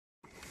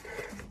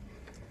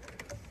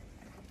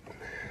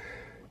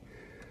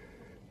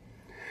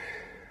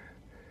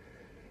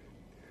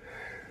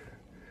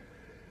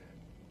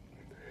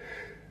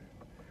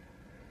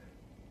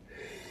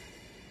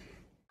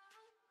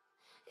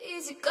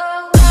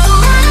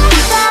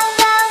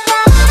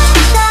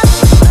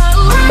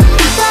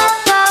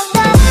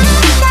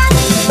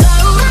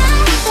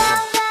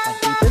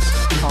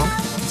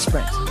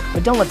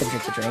let them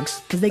drink the drinks,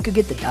 because they could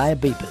get the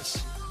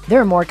diabetes.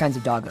 There are more kinds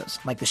of doggos,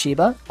 like the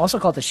Shiba, also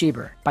called the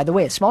Shiba. By the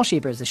way, a small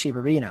Shiba is the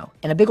Shiba Reno,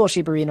 and a big old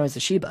Shiba Reno is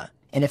the Shiba.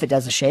 And if it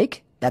does a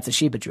shake, that's a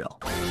Shiba drill.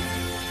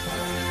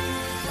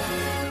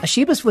 A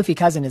Shiba's fluffy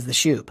cousin is the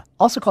Shub,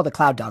 also called the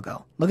cloud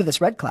doggo. Look at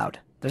this red cloud.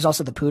 There's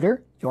also the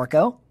Pooter,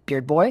 Yorko,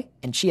 Beard Boy,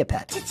 and Chia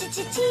Pet.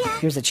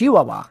 Here's a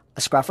Chihuahua, a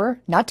scruffer,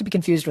 not to be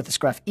confused with a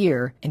scruff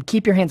ear, and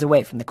keep your hands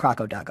away from the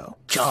croco doggo.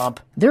 Chomp!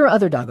 There are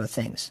other doggo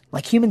things,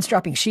 like humans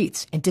dropping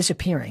sheets and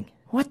disappearing.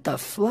 What the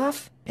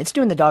fluff? It's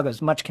doing the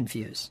doggos much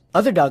confused.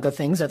 Other doggo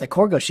things are the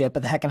cargo ship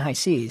of the heckin' high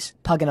seas,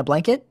 pug in a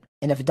blanket,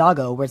 and if a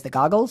doggo wears the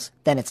goggles,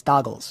 then it's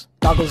doggles.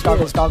 Doggles,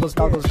 doggles, doggles,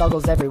 doggles,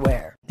 doggles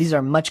everywhere. These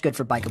are much good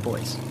for biker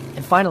boys.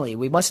 And finally,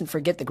 we mustn't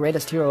forget the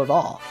greatest hero of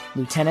all,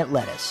 Lieutenant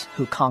Lettuce,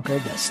 who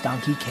conquered the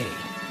Stonky Cave.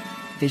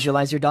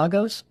 Visualize your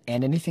doggos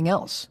and anything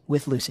else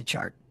with Lucid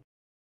Chart.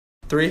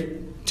 3,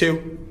 2,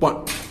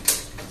 1.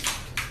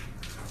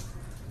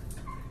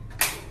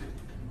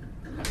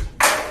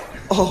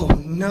 Oh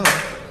no.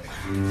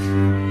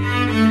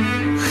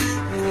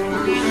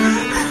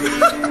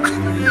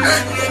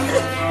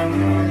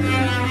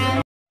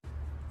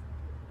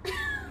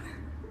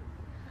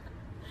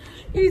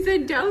 He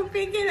said, don't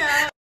pick it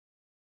up.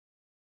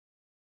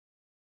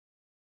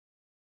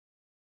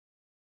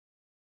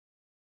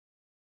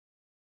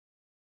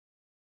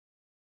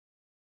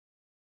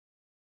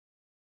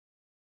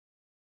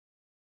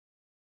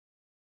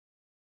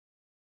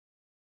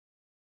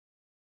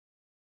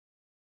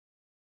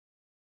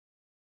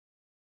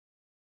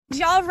 Did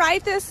y'all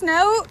write this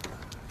note?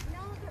 No,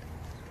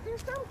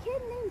 there's some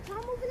kid named Tom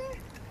over there,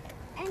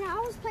 and I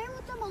was playing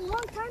with him a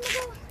long time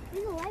ago.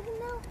 He's 11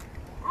 now,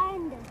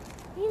 and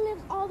he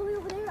lives all the way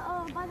over there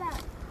by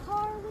that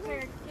car over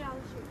there. Get out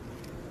of the street.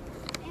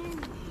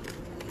 And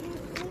he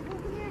lives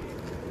over there.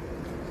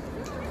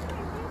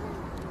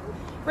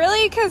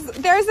 Really? Because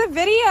there's a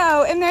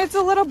video, and there's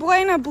a little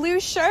boy in a blue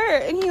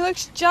shirt, and he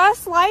looks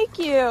just like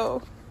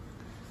you.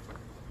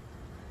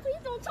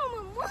 Please don't tell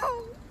my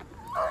mom.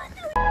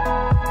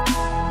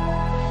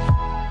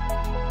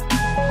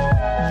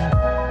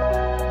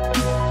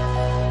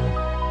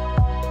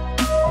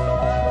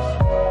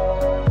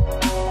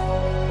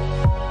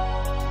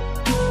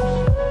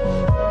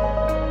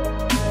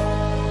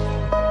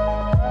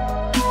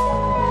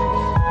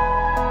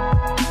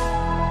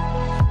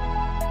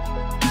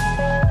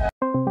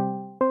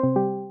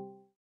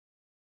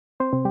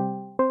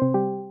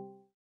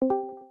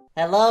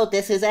 Hello,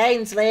 this is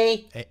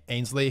Ainsley.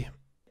 Ainsley?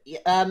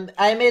 I'm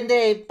in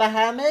the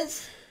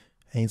Bahamas.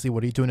 Ainsley,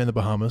 what are you doing in the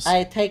Bahamas?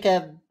 I take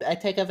a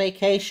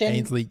vacation.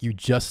 Ainsley, you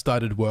just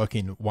started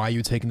working. Why are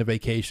you taking a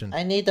vacation?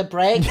 I need a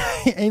break.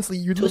 Ainsley,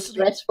 you're too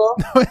stressful.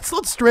 No, it's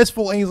not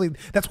stressful, Ainsley.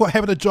 That's what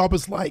having a job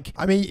is like.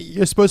 I mean,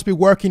 you're supposed to be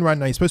working right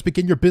now. You're supposed to be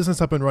getting your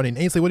business up and running.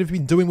 Ainsley, what have you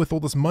been doing with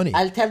all this money?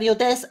 I'll tell you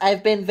this.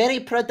 I've been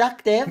very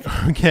productive.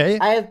 Okay.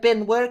 I've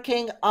been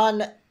working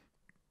on...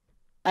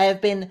 I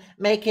have been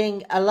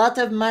making a lot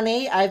of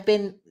money. I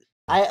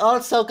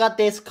also got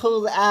this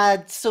cool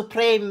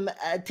Supreme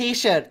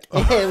t-shirt.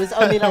 It was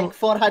only like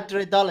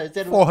 $400. $400?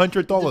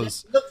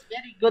 It looks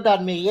very good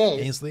on me,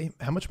 yes. Ainsley,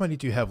 how much money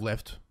do you have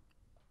left?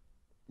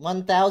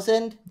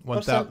 1,000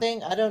 or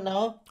something. I don't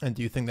know. And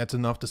do you think that's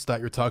enough to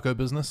start your taco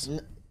business?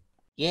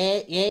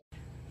 Yeah.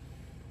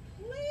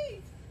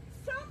 Please,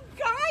 some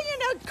guy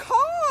in a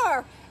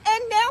car,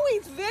 and now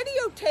he's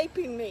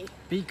videotaping me.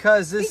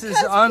 Because this is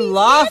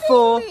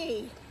unlawful.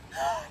 Ma'am,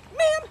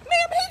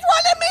 he's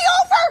running me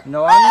over.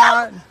 No, I'm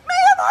not.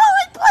 Ma'am,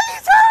 hurry,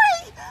 please,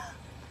 hurry.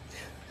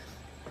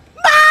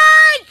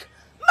 Mike!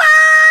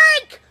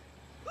 Mike!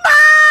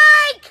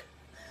 Mike!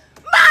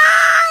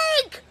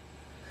 Mike!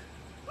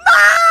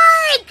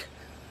 Mike!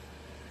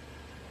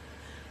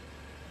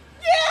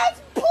 Yes,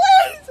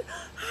 please,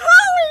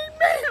 hurry,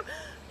 ma'am.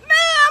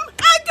 Ma'am,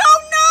 I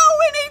don't know,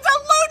 and he's a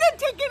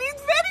lunatic, and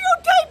he's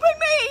videotaping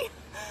me.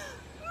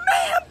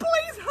 Ma'am,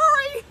 please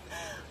hurry.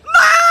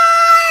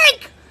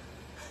 Mike!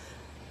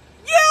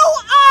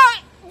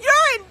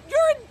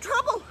 You're in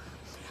trouble.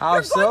 How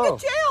You're so? going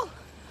to jail.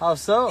 How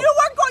so? You're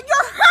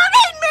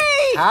hurting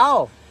me.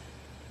 How?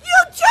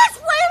 You just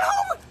ran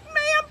over.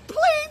 Ma'am,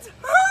 please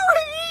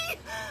hurry.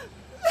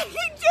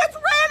 He just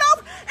ran off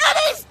and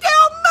he's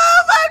still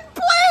moving.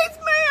 Please,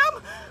 ma'am.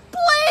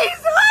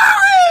 Please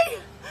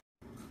hurry.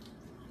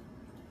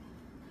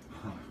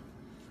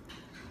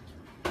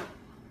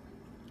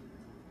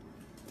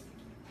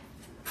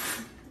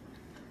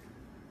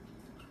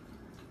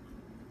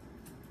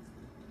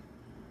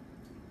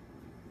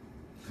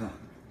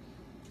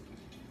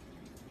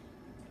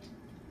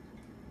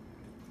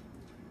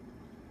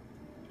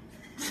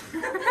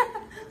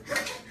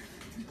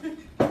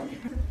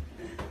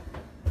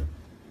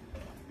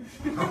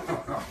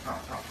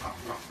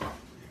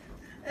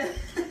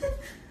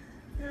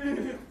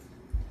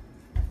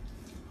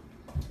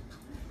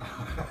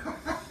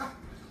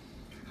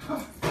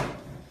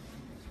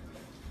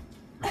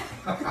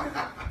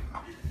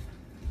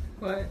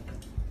 What?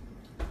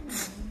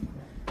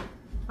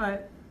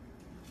 What?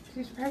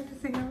 She's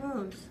practicing her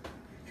moves.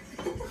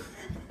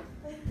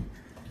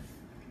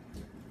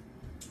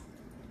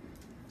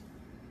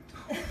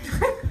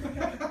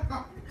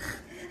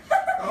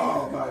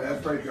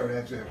 afraid go.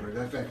 That's it.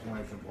 That's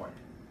exclamation point.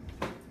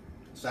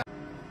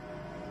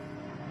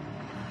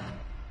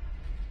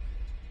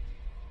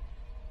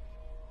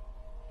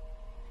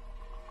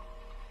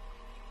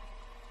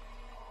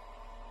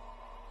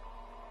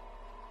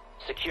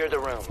 Secure the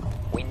room.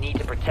 We need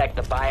to protect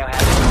the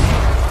biohazard.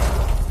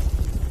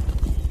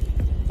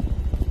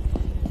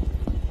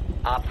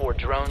 Op 4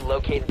 drone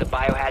located the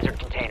biohazard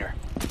container.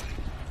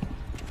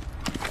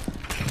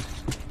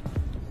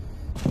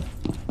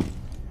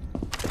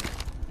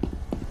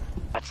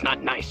 That's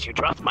not nice. You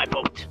dropped my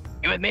boat.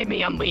 You have made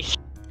me unleash.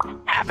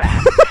 Have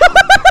at it.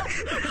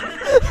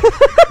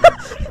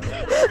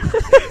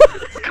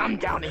 Come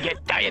down and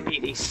get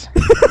diabetes.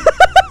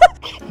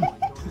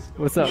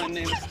 What's up? My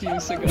name is Steven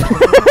Seagal.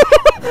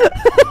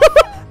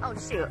 Oh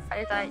shoot,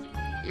 I thought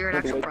you were an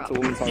actual prop.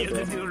 You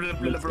didn't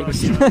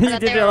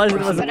realize it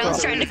was a But I was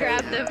prop. trying to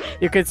grab them.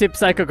 You can see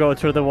Psycho go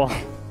through the wall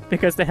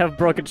because they have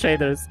broken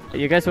shaders.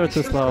 You guys were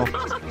too slow.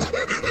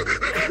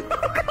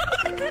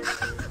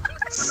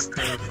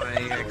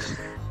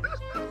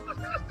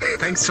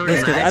 Thanks for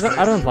This kid,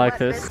 I don't like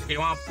this. You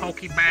want a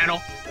pokey battle?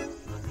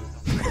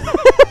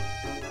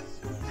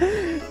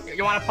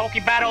 You want a pokey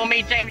battle with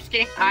me,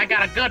 Jameski? I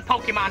got a good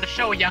Pokemon to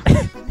show you.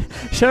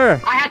 Sure.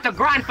 I had to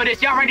grind for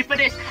this. Y'all ready for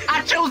this?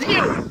 I chose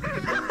you.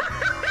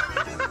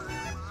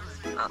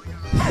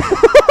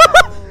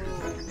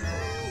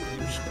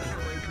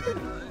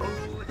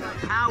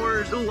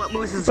 Hours. Ooh, what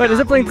moves is Wait, is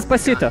it playing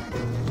Despacito?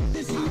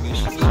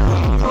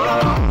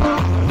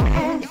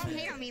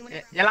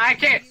 You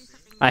like it?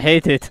 I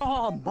hate it.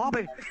 Oh,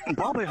 Bobby,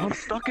 I'm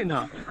stuck in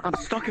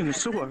a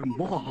sewer.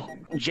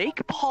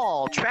 Jake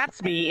Paul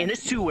traps me in a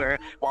sewer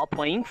while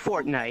playing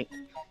Fortnite.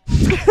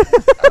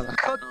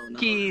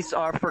 Cookies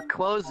are for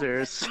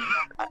closers.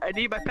 I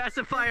need my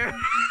pacifier.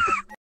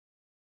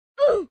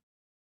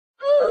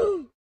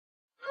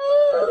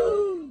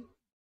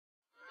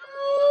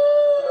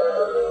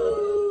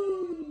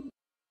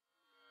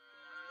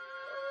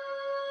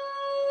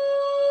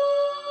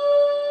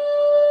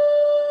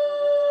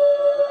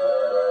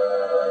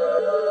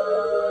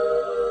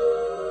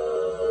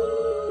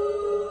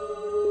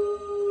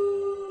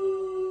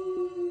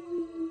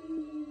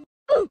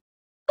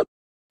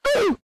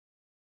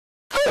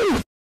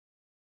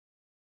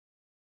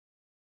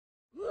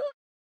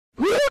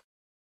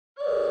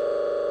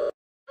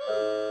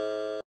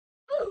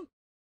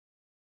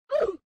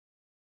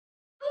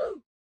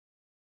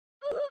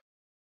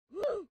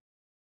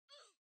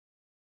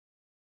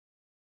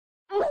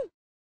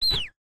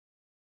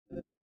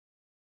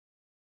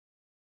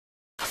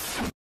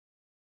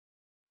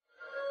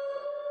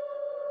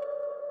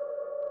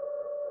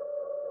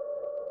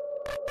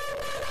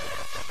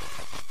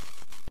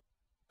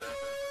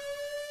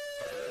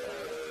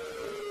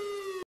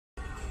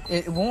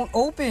 It won't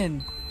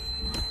open.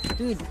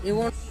 Dude, it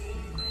won't.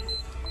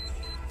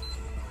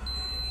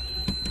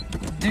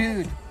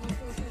 Dude.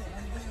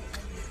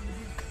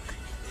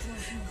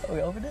 Oh,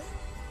 we opened it?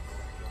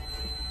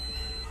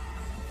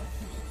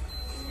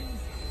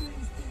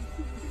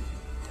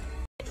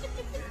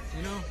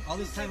 You know, all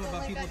this time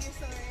about people.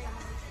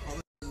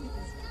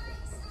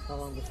 How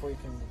long before you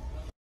can.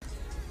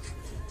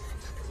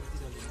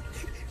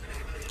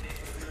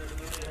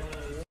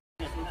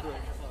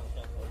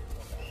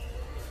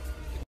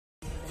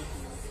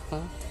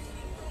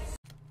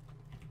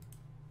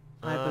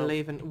 I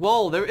believe in.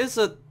 Whoa, there is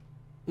a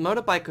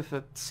motorbike with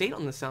a seat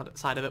on the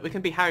side of it. We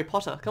can be Harry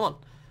Potter. Come on.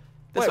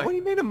 This Wait, way. what do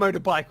you mean a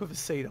motorbike with a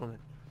seat on it?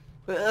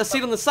 A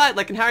seat on the side,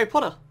 like in Harry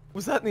Potter.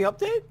 Was that in the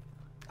update?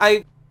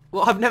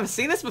 Well, I've never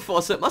seen this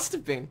before, so it must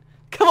have been.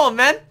 Come on,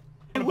 man.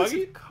 No,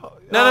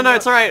 No,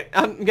 it's alright.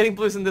 I'm getting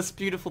blues in this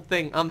beautiful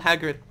thing. I'm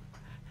Hagrid.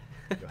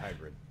 You're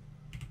Hagrid.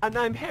 And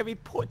I'm Harry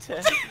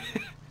Potter.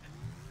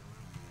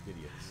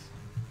 Idiots.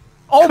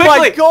 Oh Quickly!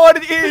 my god,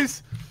 it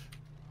is!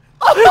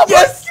 Oh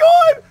Yes!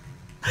 my god!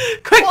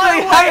 Quickly, Fly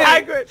away,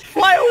 Hagrid!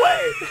 Fly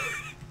away!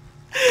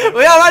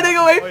 We are running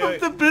away Wait.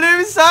 from the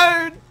blue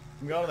zone!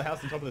 I'm going to the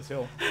house on top of this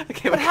hill.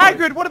 Okay, But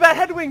Hagrid, what about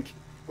Hedwig?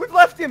 We've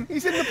left him.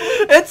 He's in the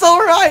blue. It's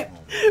alright!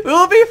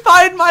 We'll be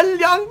fine, my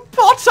young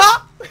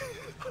Potter!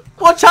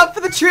 Watch out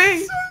for the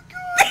tree!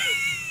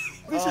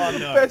 This is the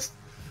best.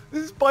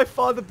 This is by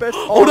far the best.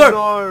 Oh,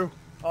 no.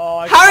 Oh,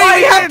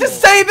 Harry, we have to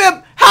save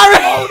him!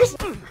 Harry!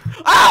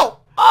 Ow!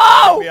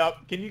 Get me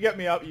up. Can you get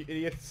me up, you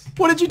idiots?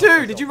 What did you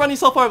do? Did you run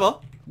yourself over?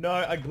 No,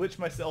 I glitched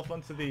myself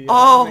onto the...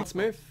 Oh, let's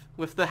move.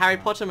 With the Harry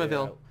Potter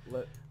mobile.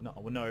 No,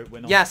 we're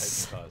not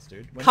Yes. taking cars,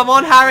 dude. We're Come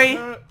not on, taking-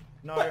 Harry!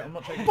 No, I'm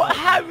not taking But cars.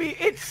 Harry,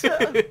 it's...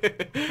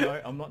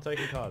 No, I'm not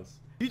taking cars.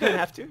 You don't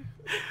have to.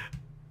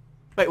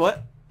 Wait,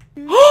 what?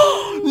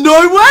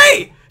 No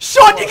way!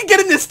 Sean, you can get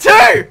in this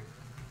too!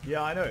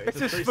 Yeah, I know. It's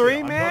a just three-seater. free,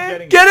 I'm not man.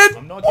 getting Get it. it!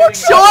 I'm not getting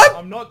Sean! it.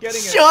 I'm not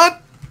getting it. Sean!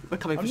 We're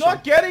coming for I'm Sean.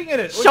 not getting in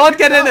it. Sean,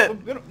 get in it.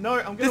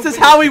 I'm This gonna is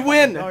win how this. we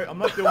win. No, I'm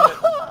not doing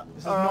it.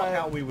 This is not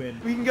how we win.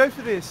 We can go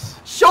for this.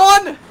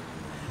 Sean!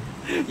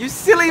 You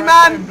silly I'm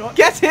man! not-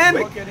 Get I'm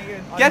in! not getting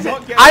in. I'm Get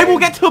not in! getting I will in.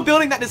 get to a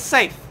building that is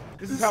safe.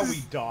 This is how we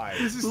die.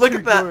 This is Look too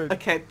at that. good.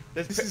 Okay,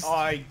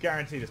 I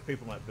guarantee there's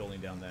people in that building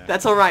down there.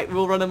 that's alright.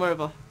 We'll run him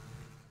over.